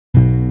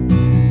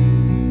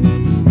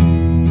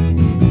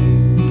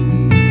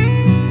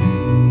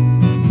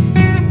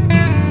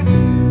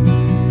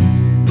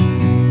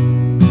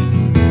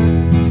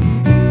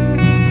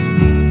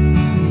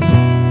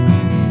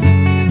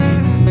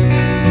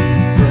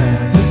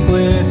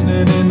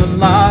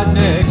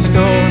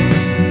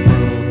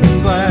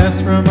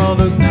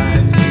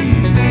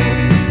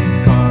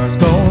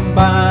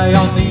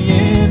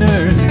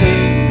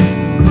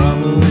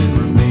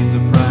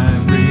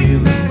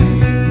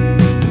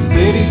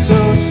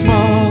so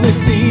small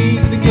it's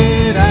easy to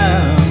get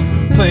out.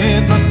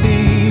 Plant my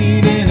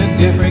feet in a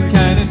different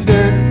kind of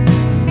dirt,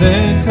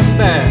 then come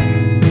back.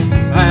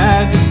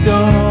 I just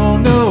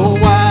don't know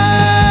why.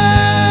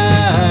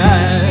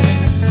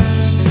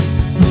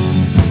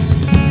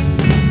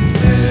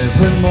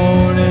 Every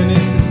morning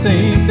it's the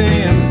same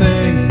damn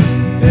thing.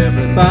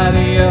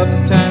 Everybody up,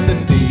 time to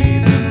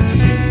feed the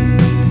machine.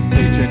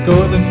 Paycheck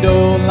or the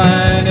dole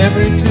line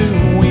every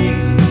 2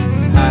 weeks.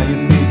 How you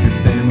feed your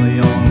family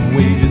on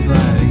wages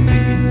like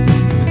these.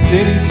 The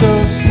city's so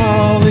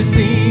small it's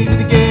easy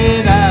to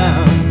get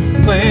out.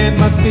 Plant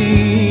my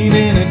feet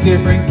in a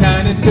different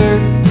kind of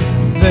dirt,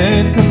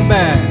 then come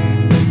back.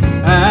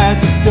 I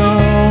just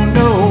don't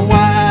know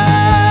why.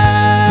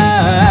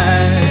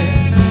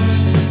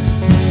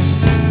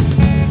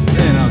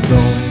 Then I'll go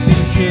and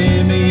see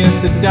Jimmy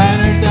at the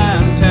diner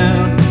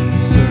downtown,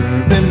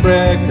 serving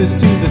breakfast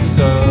to the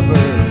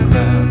suburb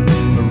crowd.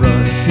 A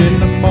rush in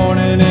the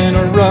morning and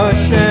a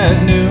rush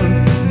at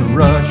noon, a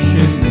rush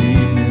in the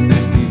evening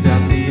empties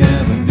out the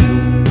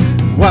avenue.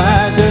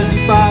 Why does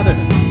he bother?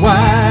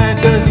 Why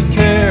does he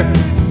care?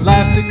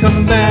 Life to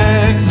come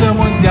back,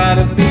 someone's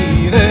gotta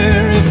be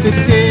there. If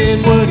it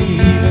did, would he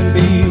even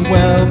be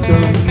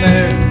welcome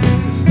there?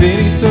 The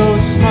city's so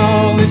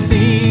small it's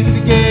easy to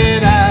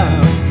get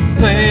out.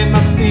 Plant my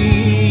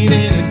feet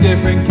in a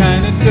different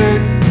kind of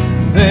dirt,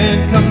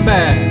 then come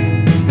back.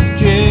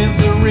 'Cause Jim's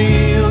a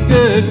real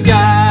good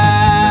guy.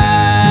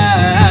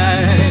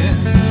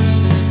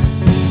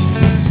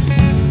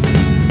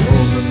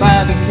 Over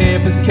by the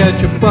campus,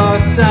 catch a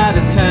bus out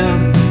of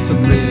town.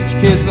 Some rich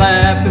kids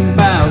laughing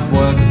about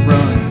what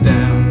runs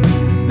down.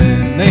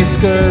 Then they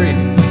scurry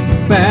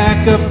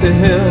back up the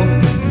hill.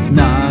 It's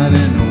not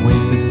an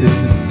oasis,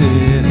 it's a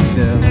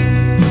citadel.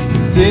 The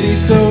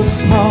city's so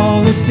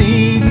small it's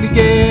easy to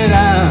get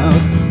out.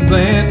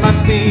 Plant my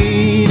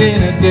feet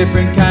in a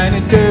different kind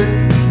of dirt,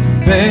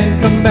 then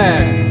come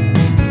back.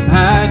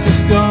 I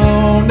just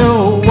don't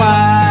know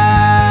why.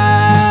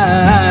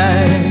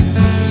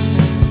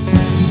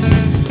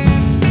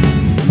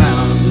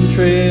 Mountain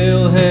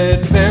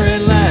trailhead, very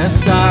last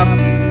stop.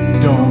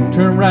 Don't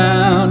turn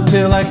around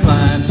till I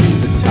climb to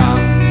the top.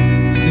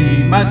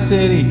 See my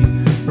city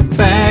from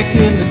back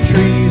in the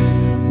trees,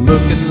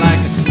 looking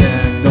like a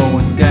stag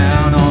going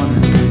down on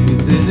her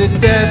knees. Is it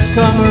death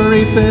come a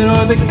reaping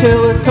or the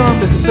tiller come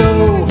to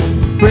sow?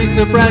 Brings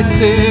a bright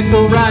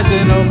sickle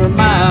rising over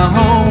my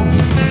home,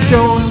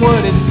 showing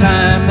what it's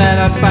time that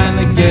I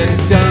finally get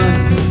it done.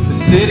 The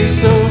city's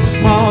so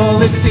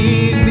small it's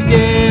easy to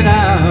get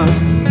out.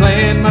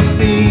 Plant my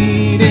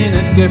feet in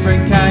a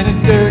different kind of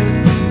dirt,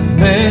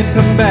 then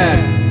come back.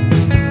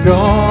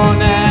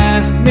 Gonna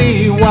ask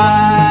me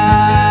why.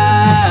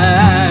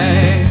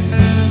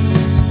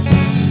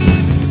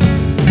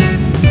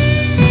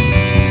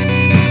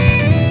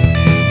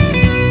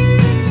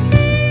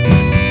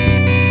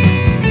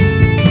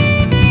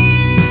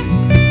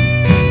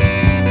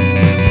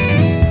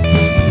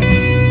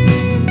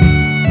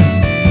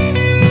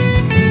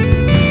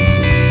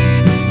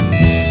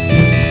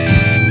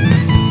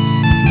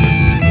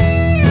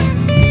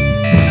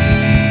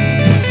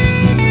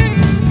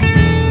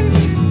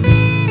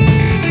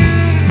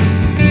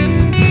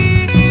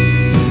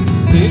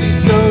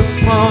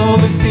 Small,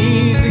 it's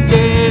easy to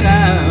get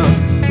out.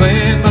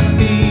 Plant my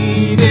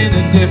feet in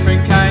a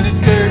different kind of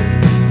dirt,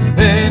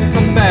 then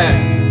come back.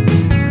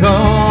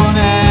 Gonna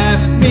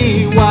ask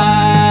me why.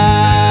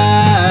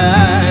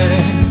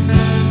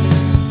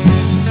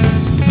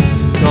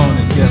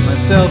 Gonna get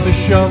myself a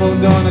shovel,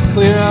 gonna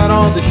clear out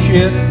all the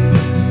shit.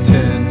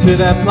 Tend to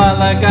that plot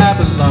like I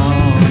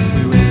belong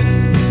to it.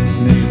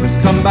 Neighbors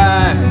come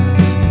by,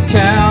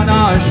 count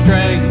our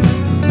strength.